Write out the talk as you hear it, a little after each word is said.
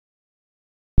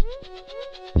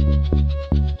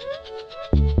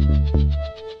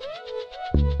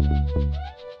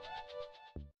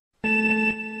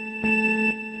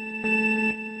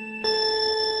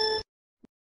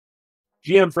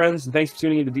GM friends, and thanks for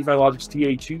tuning in to DeFi-Logic's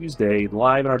TA Tuesday,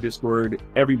 live in our Discord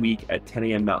every week at 10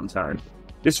 a.m. Mountain Time.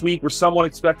 This week, we're somewhat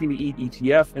expecting the ETH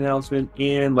ETF announcement,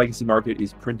 and Legacy Market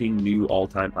is printing new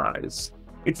all-time highs.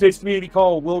 In today's community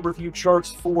call, we'll review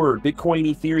charts for Bitcoin,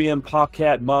 Ethereum,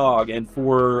 PopCat, MOG, and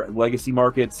for Legacy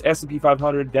Markets, S&P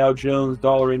 500, Dow Jones,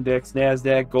 Dollar Index,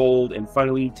 NASDAQ, Gold, and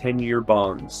finally 10-year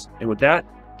bonds. And with that,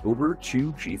 over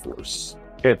to GForce.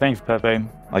 Okay, thanks, Pepe.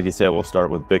 Like you said, we'll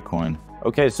start with Bitcoin.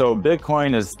 Okay, so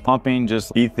Bitcoin is pumping,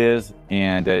 just ETH is,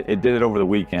 and it did it over the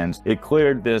weekend. It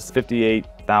cleared this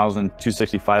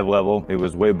 58,265 level. It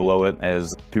was way below it,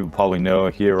 as people probably know,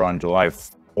 here on July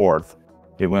 4th.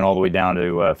 It went all the way down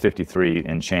to 53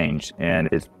 and change, and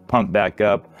it's pumped back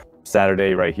up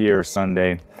Saturday right here,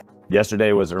 Sunday.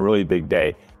 Yesterday was a really big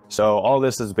day. So all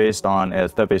this is based on,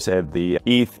 as Pepe said, the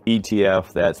ETH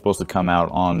ETF that's supposed to come out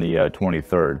on the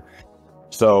 23rd.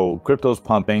 So crypto's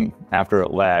pumping after it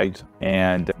lagged,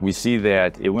 and we see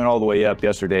that it went all the way up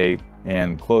yesterday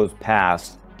and closed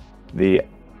past the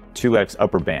 2x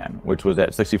upper band, which was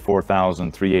at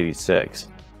 64,386.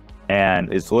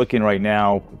 And it's looking right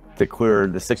now to clear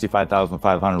the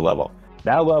 65,500 level.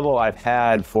 That level I've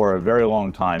had for a very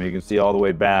long time. You can see all the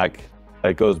way back,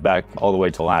 it goes back all the way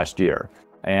to last year.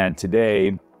 And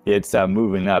today it's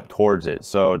moving up towards it.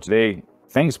 So today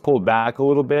things pulled back a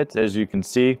little bit, as you can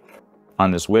see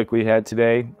on this wick we had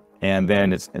today, and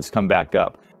then it's come back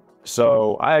up.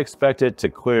 So I expect it to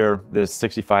clear this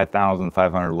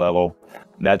 65,500 level.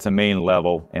 That's a main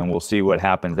level, and we'll see what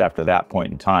happens after that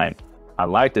point in time. I'd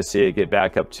like to see it get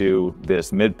back up to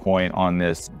this midpoint on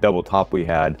this double top we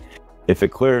had. If it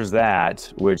clears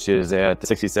that, which is at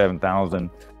 67,000,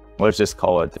 let's just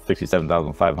call it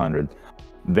 67,500,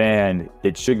 then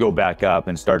it should go back up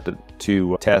and start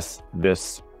to test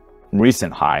this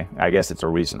recent high. I guess it's a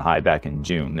recent high back in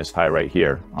June, this high right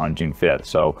here on June 5th.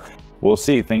 So we'll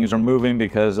see. Things are moving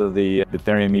because of the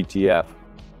Ethereum ETF.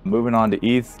 Moving on to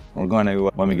ETH, we're going to,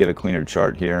 let me get a cleaner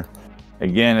chart here.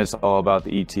 Again, it's all about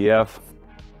the ETF.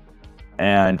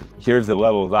 And here's the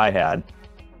levels I had.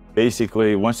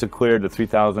 Basically, once it cleared the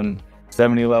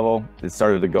 3,070 level, it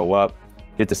started to go up,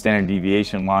 hit the standard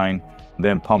deviation line,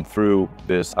 then pump through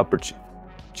this upper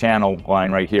channel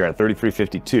line right here at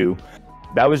 3352.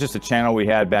 That was just a channel we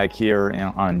had back here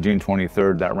on June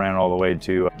 23rd that ran all the way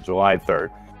to July 3rd.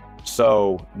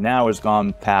 So now it's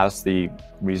gone past the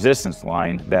resistance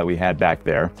line that we had back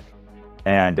there.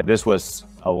 And this was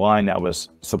a line that was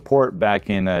support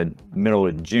back in the middle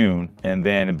of June, and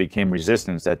then it became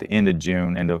resistance at the end of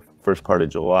June and the first part of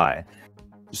July.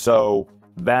 So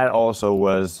that also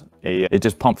was it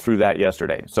just pumped through that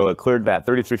yesterday. So it cleared that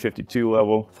 3352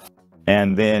 level,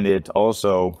 and then it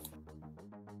also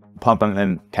pumping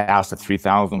and past the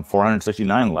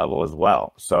 3,469 level as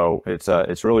well. So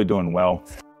it's really doing well.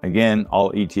 Again,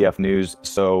 all ETF news.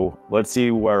 So let's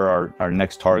see where our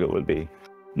next target would be.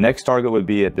 Next target would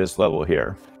be at this level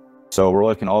here. So we're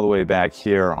looking all the way back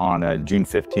here on June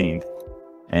 15th,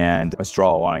 and let's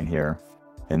draw a line here.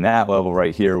 And that level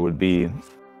right here would be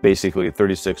basically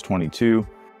 3622.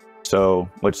 So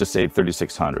let's just say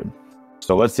 3600.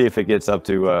 So let's see if it gets up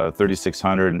to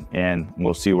 3600, and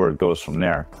we'll see where it goes from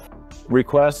there.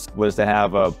 Request was to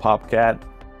have a PopCat.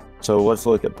 So let's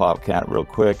look at PopCat real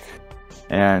quick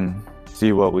and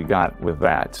see what we got with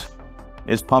that.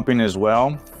 It's pumping as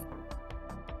well.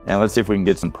 And let's see if we can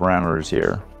get some parameters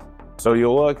here. So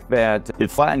you'll look that it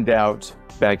flattened out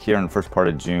back here in the first part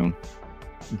of June,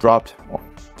 dropped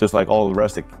just like all the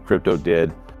rest of crypto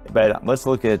did. But let's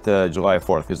look at July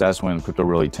 4th, because that's when crypto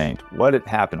really tanked. What had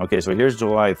happened? Okay, so here's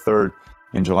July 3rd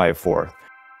and July 4th.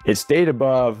 It stayed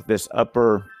above this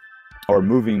upper or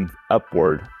moving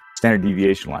upward standard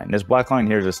deviation line. This black line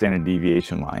here is a standard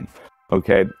deviation line.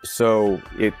 Okay, so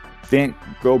it didn't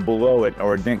go below it,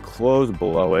 or it didn't close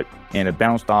below it, and it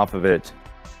bounced off of it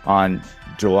on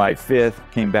July 5th,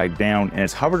 came back down, and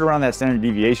it's hovered around that standard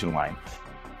deviation line.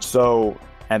 So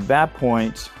at that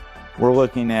point, we're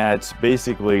looking at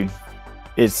basically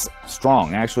it's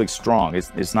strong, actually strong.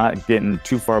 It's not getting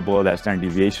too far below that standard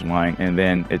deviation line, and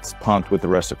then it's pumped with the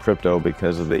rest of crypto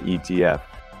because of the ETF.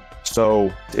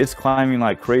 So it's climbing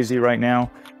like crazy right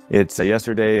now. It's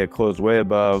yesterday it closed way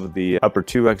above the upper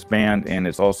 2x band, and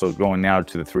it's also going now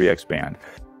to the 3x band.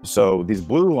 So these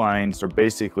blue lines are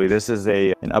basically, this is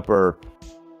an upper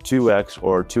 2x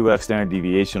or 2x standard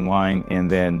deviation line, and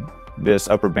then this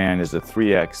upper band is a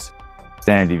 3x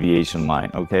standard deviation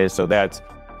line. Okay, so that's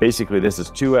Basically, this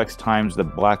is 2x times the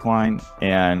black line,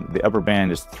 and the upper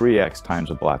band is 3x times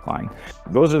the black line.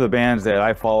 Those are the bands that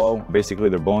I follow. Basically,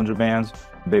 they're Bollinger Bands.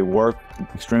 They work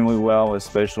extremely well,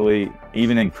 especially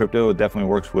even in crypto. It definitely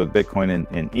works with Bitcoin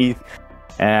and ETH.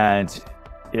 And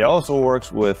it also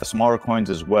works with smaller coins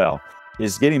as well.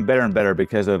 It's getting better and better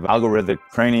because of algorithmic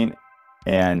training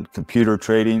and computer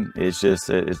trading. It's just,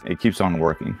 it keeps on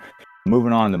working.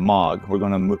 Moving on to MOG. We're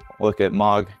going to look at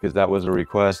MOG because that was a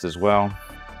request as well.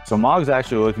 So MOG's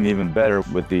actually looking even better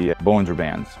with the Bollinger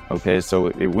Bands. Okay, so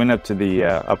it went up to the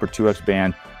upper 2x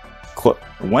band.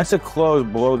 Once it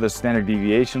closed below the standard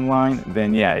deviation line,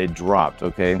 then yeah, it dropped,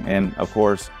 okay? And of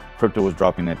course, crypto was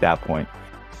dropping at that point.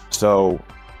 So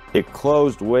it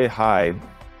closed way high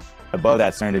above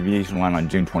that standard deviation line on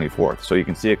June 24th. So you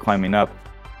can see it climbing up,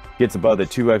 gets above the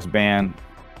 2x band,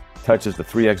 touches the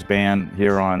 3x band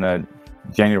here on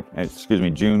June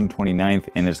 29th,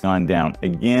 and it's gone down.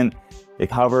 Again, it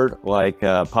hovered like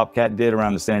PopCat did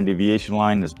around the standard deviation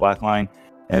line, this black line,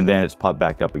 and then it's popped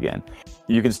back up again.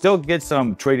 You can still get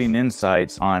some trading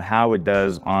insights on how it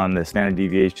does on the standard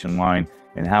deviation line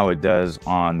and how it does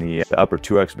on the upper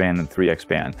 2x band and 3x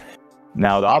band.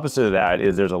 Now, the opposite of that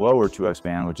is there's a lower 2x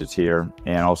band, which is here,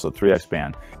 and also 3x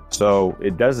band. So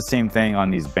it does the same thing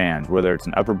on these bands, whether it's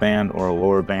an upper band or a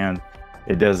lower band,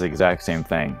 it does the exact same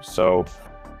thing. So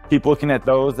keep looking at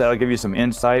those. That'll give you some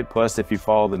insight. Plus, if you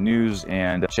follow the news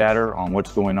and chatter on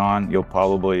what's going on, you'll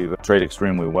probably trade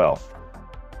extremely well.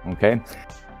 Okay,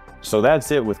 so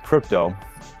that's it with crypto.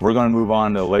 We're going to move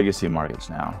on to legacy markets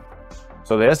now.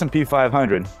 So the S&P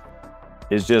 500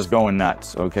 is just going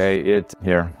nuts. Okay,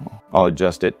 here, I'll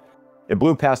adjust it. It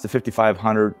blew past the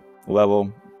 5,500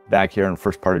 level back here in the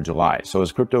first part of July. So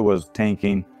as crypto was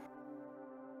tanking,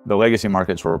 the legacy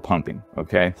markets were pumping.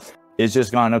 Okay, it's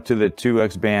just gone up to the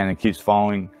 2x band and keeps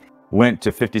falling. Went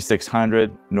to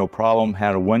 5,600, no problem.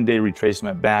 Had a one-day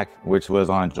retracement back, which was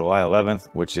on July 11th,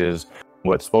 which is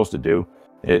what it's supposed to do.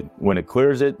 When it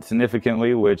clears it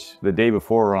significantly, which the day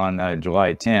before on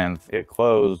July 10th, it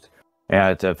closed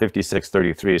at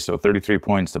 56.33, so 33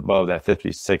 points above that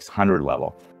 5,600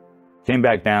 level. Came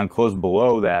back down, closed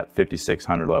below that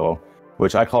 5,600 level,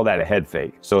 which I call that a head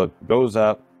fake. So it goes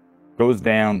up, goes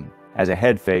down as a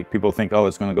head fake. People think, oh,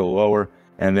 it's going to go lower,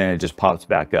 and then it just pops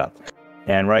back up.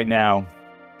 And right now,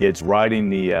 it's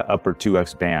riding the upper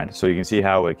 2x band. So you can see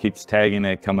how it keeps tagging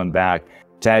it, coming back,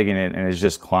 tagging it, and it's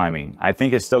just climbing. I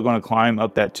think it's still going to climb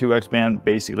up that 2x band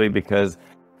basically because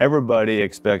everybody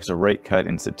expects a rate cut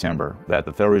in September, that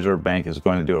the Federal Reserve Bank is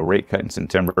going to do a rate cut in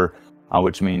September,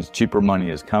 which means cheaper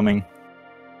money is coming,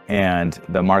 and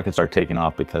the markets are taking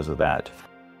off because of that.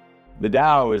 The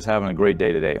Dow is having a great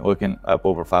day today, looking up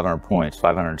over 500 points,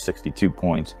 562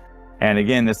 points. And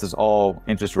again, this is all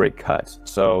interest rate cuts.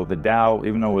 So the Dow,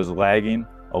 even though it was lagging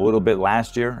a little bit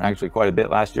last year, actually quite a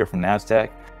bit last year from NASDAQ,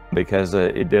 because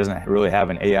it doesn't really have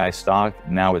an AI stock,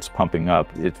 now it's pumping up.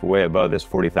 It's way above this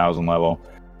 40,000 level.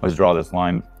 Let's draw this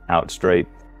line out straight.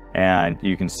 And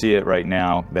you can see it right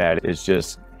now that it's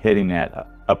just hitting that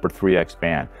upper 3x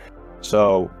band.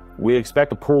 So we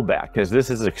expect a pullback because this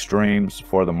is extremes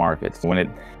for the markets.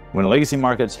 When legacy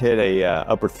markets hit a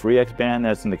upper 3x band,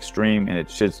 that's an extreme, and it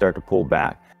should start to pull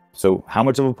back. So how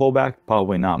much of a pullback?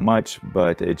 Probably not much,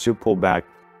 but it should pull back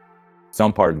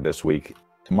some part of this week.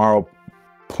 Tomorrow,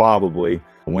 probably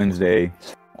Wednesday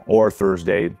or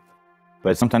Thursday,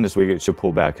 but sometime this week it should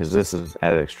pull back because this is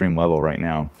at an extreme level right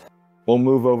now. We'll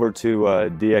move over to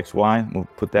DXY. We'll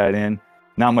put that in.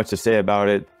 Not much to say about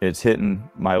it. It's hitting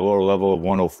my lower level of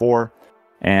 104,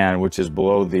 and which is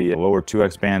below the lower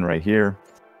 2x band right here,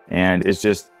 and it's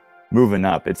just moving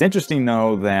up. It's interesting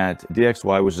though that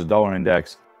DXY, which is a dollar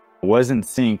index, was in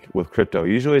sync with crypto.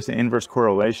 Usually it's an inverse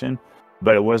correlation,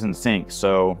 but it wasn't sync.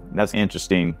 So that's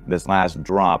interesting. This last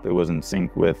drop, it was in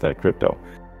sync with crypto.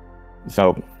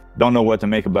 So don't know what to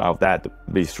make about that, to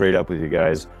be straight up with you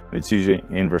guys. It's usually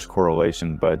inverse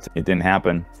correlation, but it didn't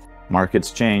happen.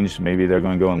 Markets changed. Maybe they're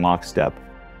going to go in lockstep.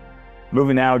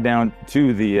 Moving now down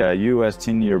to the US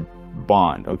 10-year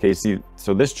bond. Okay,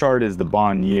 so this chart is the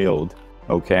bond yield,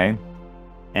 okay?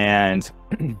 And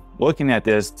looking at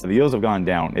this, the yields have gone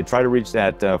down. It tried to reach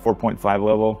that 4.5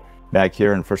 level back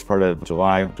here in the first part of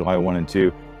July 1 and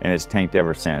 2, and it's tanked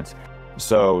ever since.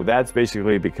 So that's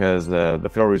basically because the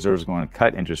Federal Reserve is going to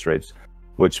cut interest rates,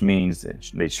 which means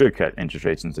they should cut interest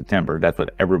rates in September. That's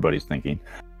what everybody's thinking.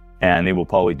 And they will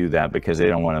probably do that because they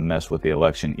don't want to mess with the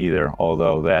election either,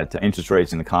 although that interest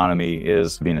rates and economy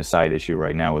is being a side issue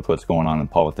right now with what's going on in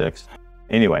politics.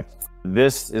 Anyway,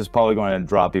 this is probably going to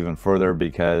drop even further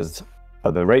because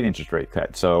of the interest rate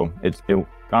cut. So it's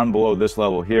gone below this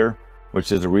level here,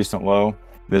 which is a recent low.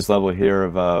 this level here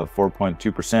of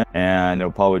 4.2%, and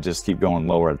it'll probably just keep going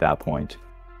lower at that point.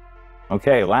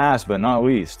 Okay, last but not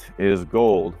least is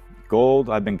gold. Gold,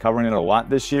 I've been covering it a lot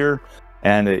this year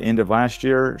and at the end of last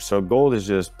year, so gold is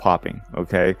just popping,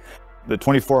 okay? The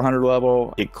 2400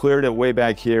 level, it cleared it way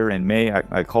back here in May.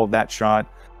 I called that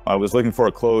shot. I was looking for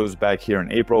a close back here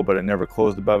in April, but it never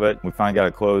closed above it. We finally got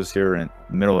a close here in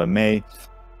the middle of May,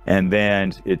 and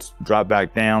then it's dropped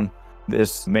back down.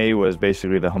 This May was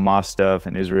basically the Hamas stuff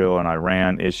and Israel and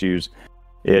Iran issues.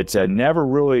 It's never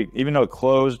really, even though it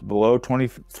closed below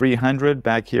 2300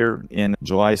 back here in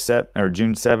June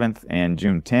 7th and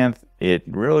June 10th, it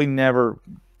really never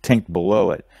tanked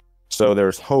below it. So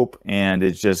there's hope, and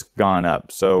it's just gone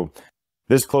up. So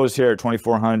this closed here at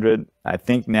 2400. I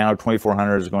think now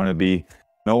 2400 is going to be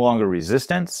no longer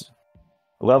resistance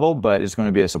level, but it's going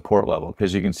to be a support level,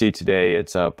 because you can see today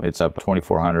it's up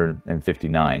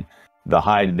 2459. The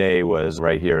high today was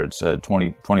right here. It's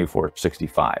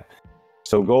 2465.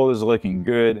 So gold is looking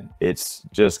good. It's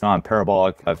just gone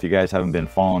parabolic. If you guys haven't been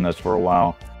following us for a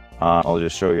while, I'll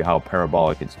just show you how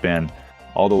parabolic it's been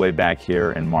all the way back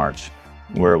here in March,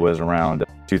 where it was around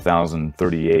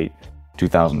 2038,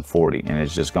 2040, and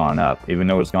it's just gone up. Even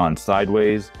though it's gone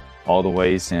sideways all the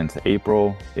way since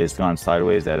April, it's gone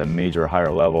sideways at a major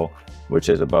higher level, which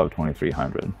is above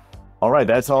 2300. All right,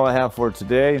 that's all I have for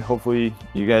today. Hopefully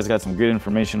you guys got some good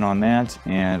information on that,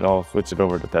 and I'll switch it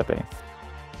over to Pepe.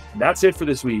 That's it for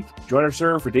this week. Join our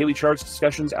server for daily charts,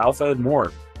 discussions, alpha, and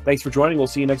more. Thanks for joining. We'll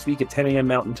see you next week at 10 a.m.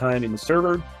 Mountain Time in the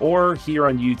server, or here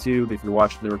on YouTube if you're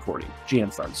watching the recording.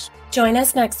 GM friends. Join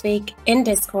us next week in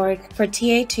Discord for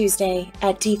TA Tuesday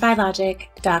at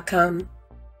DeFi-Logic.com.